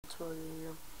short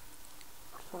here.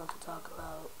 I just want to talk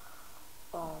about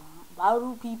why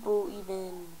do people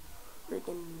even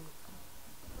freaking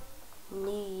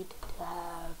need to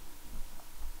have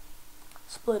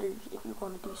splitters if you're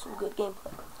going to do some good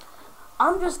gameplay.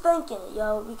 I'm just thinking,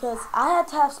 yo, because I had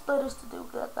to have splitters to do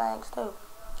good things too.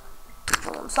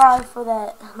 I'm sorry for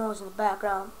that noise in the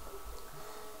background.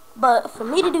 But for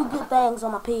me to do good things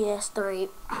on my PS3,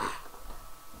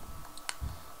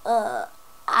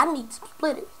 I need some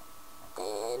splitters.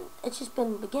 And it's just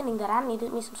been the beginning that I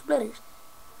needed me some splitters.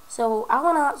 So I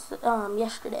went out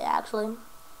yesterday actually,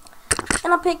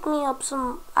 and I picked me up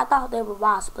some, I thought they were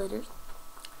wide splitters.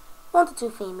 1 to 2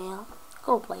 female,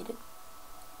 gold plated.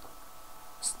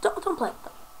 Don't play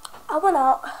them. I went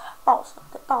out,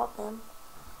 bought them,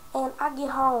 and I get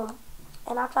home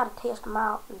and I try to test them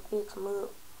out and fix them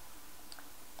up.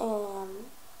 And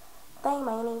they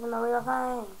ain't even the real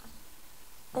things.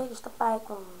 They just the fake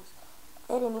ones.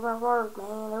 They didn't even work,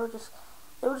 man. They were just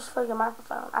for your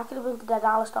microphone. I could have went to the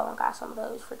dollar store and got some of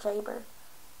those for cheaper.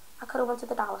 I could have went to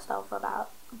the dollar store for about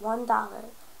 $1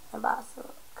 and bought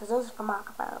some, because those are for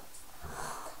microphones.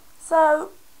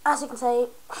 So, as you can see,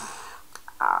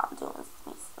 I'm doing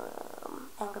some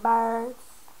Angry Birds.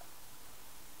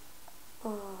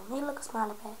 He look a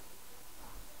smiley face.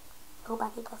 Go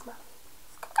back and get that smiley face.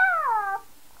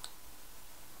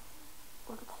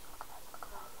 Look at that, look at that, look at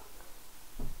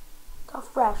that. So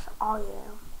fresh, oh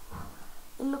yeah.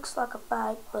 It looks like a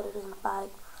fake, but it isn't a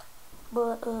fake.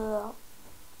 But,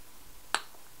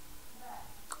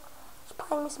 just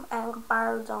playing me some Angry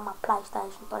Birds on my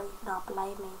PlayStation 3 if you don't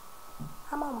believe me.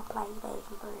 I'm on my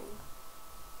PlayStation 3.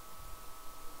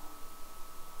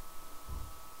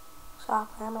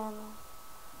 Software manual.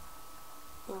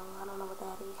 I don't know what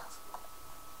that is.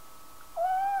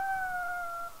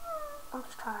 I'm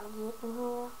just trying to get in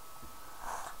here.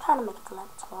 I'm trying to make it to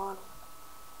level 20.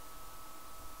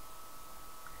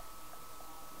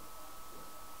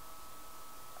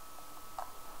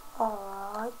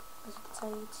 Alright, as you can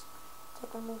see, it's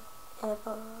taking me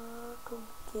forever to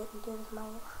get into this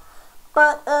man.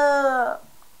 But,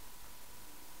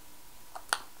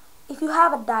 if you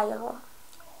have a dial,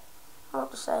 I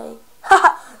want to say,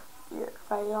 you're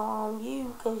fail on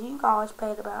you, because you guys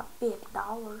paid about $50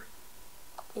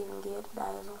 to even get a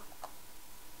Dazzle.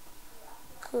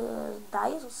 Because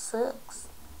Dazzle sucks.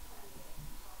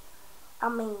 I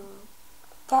mean,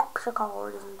 capture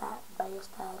card isn't that best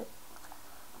at it,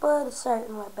 but it's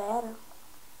certainly better.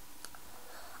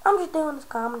 I'm just doing this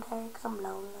commentary because I'm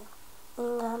lonely.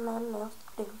 Ain't got nothing else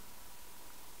to do.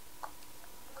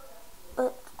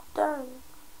 But today,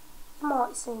 you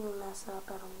might see me mess up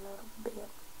at a little bit.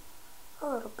 A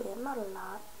little bit, not a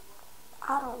lot.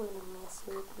 I don't really mess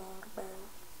with Angry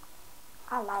Birds.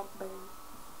 I like birds.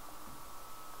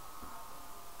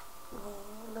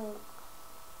 Yeah, look.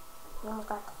 You almost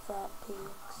got the fat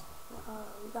pigs. Oh,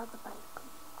 you got the big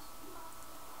pigs.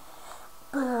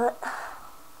 But,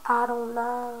 I don't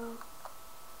know.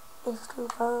 It's too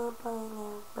fun playing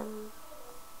Angry Birds.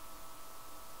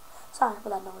 Sorry for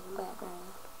that noise in the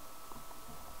background.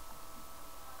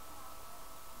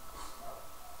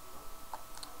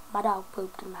 My dog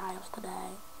pooped in the house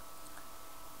today,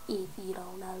 if you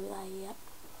don't know that yet.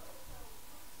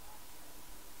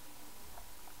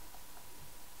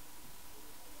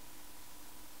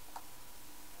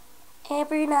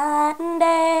 Every night and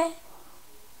day.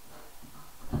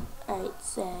 Alright,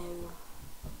 so, I'm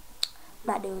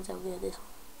not doing so good this one.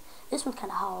 This one's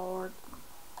kind of hard.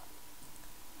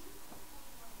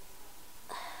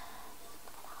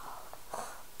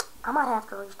 I might have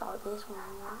to restart this one.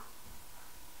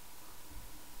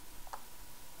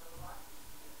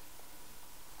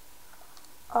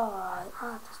 Alright, I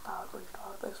have to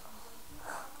restart this one.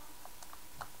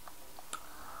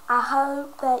 I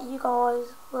hope that you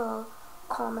guys will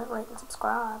comment, rate, and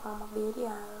subscribe on my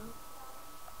video.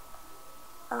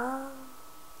 And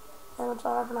I'm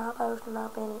sorry for not posting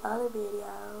up any other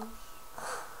videos.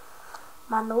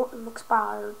 My Norton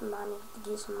expired and I need to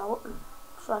get some Norton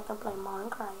so I can play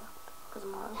Minecraft. Because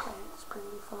Minecraft is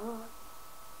pretty fun.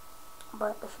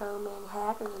 But there's so many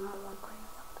hackers in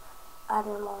Minecraft, I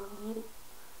didn't want to get it.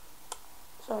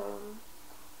 So,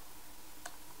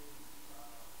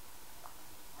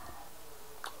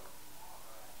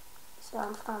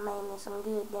 I'm just gonna make me some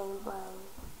good gameplay.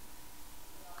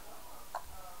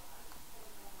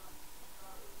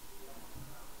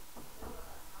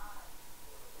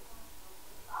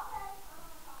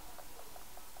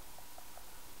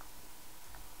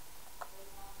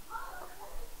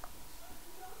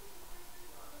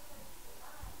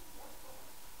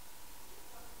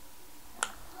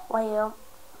 Well,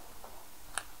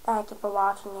 thank you for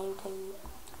watching YouTube.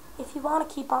 if you want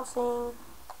to keep on seeing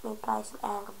me play some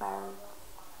Angry Birds,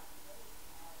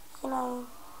 you know,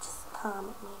 just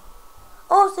comment me.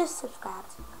 Or just subscribe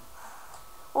to me.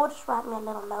 Or just write me a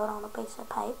little note on a piece of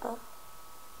paper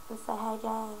and say, hey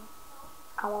Jane,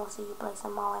 I want to see you play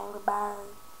some more Angry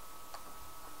Birds.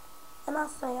 And I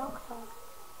say, okay,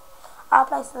 I'll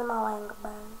play some more Angry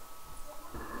Birds.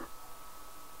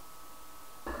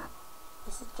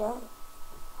 This is Jane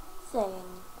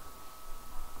saying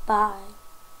bye.